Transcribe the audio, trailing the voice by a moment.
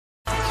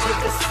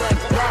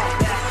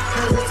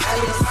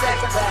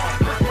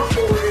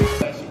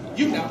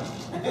You know.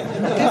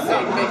 This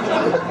ain't me.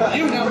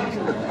 You know.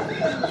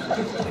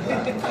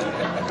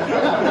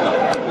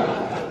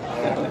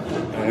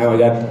 Now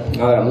that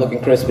I'm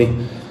looking crispy.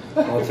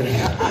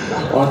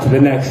 On to the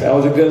next. That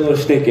was a good little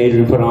shtick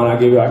Adrian put on. I'll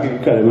give you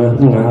credit, man.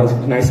 That was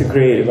nice and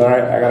creative. All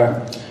right, I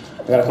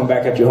gotta come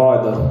back at you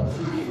hard though.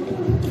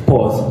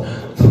 Pause.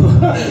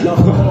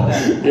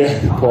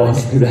 Yeah,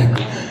 pause.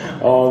 Exactly.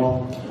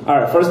 All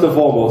right. First and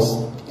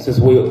foremost, since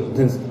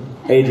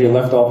Adrian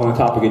left off on the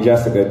topic of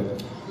Jessica,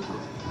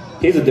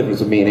 here's the difference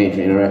with me and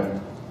Adrian. All right,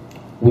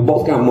 we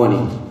both got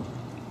money,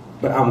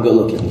 but I'm good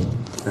looking.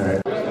 All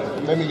right.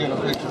 Let me get a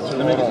picture.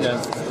 Let's get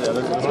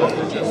a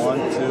picture. 1,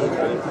 2, 3.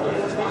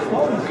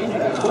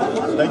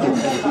 Thank you.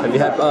 Have you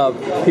had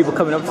people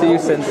coming up to you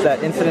since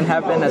that incident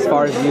happened, as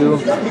far as you?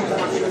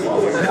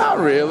 Not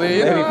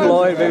really. Baby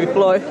Floyd,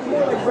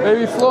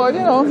 Baby Floyd,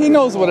 you know, he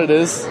knows what it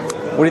is.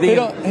 What do you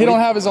think? He don't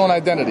have his own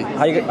identity.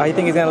 How you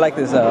think he's gonna like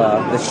this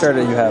this shirt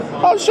that you have?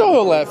 I'm sure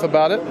he'll laugh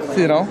about it.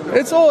 You know,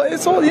 it's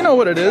all you know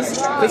what it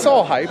is. It's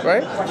all hype,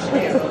 right?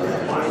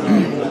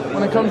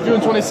 When it comes June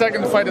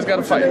 22nd, the fighter's got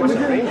to fight.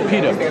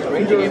 Peter,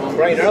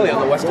 bright early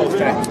on the West Coast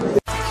today.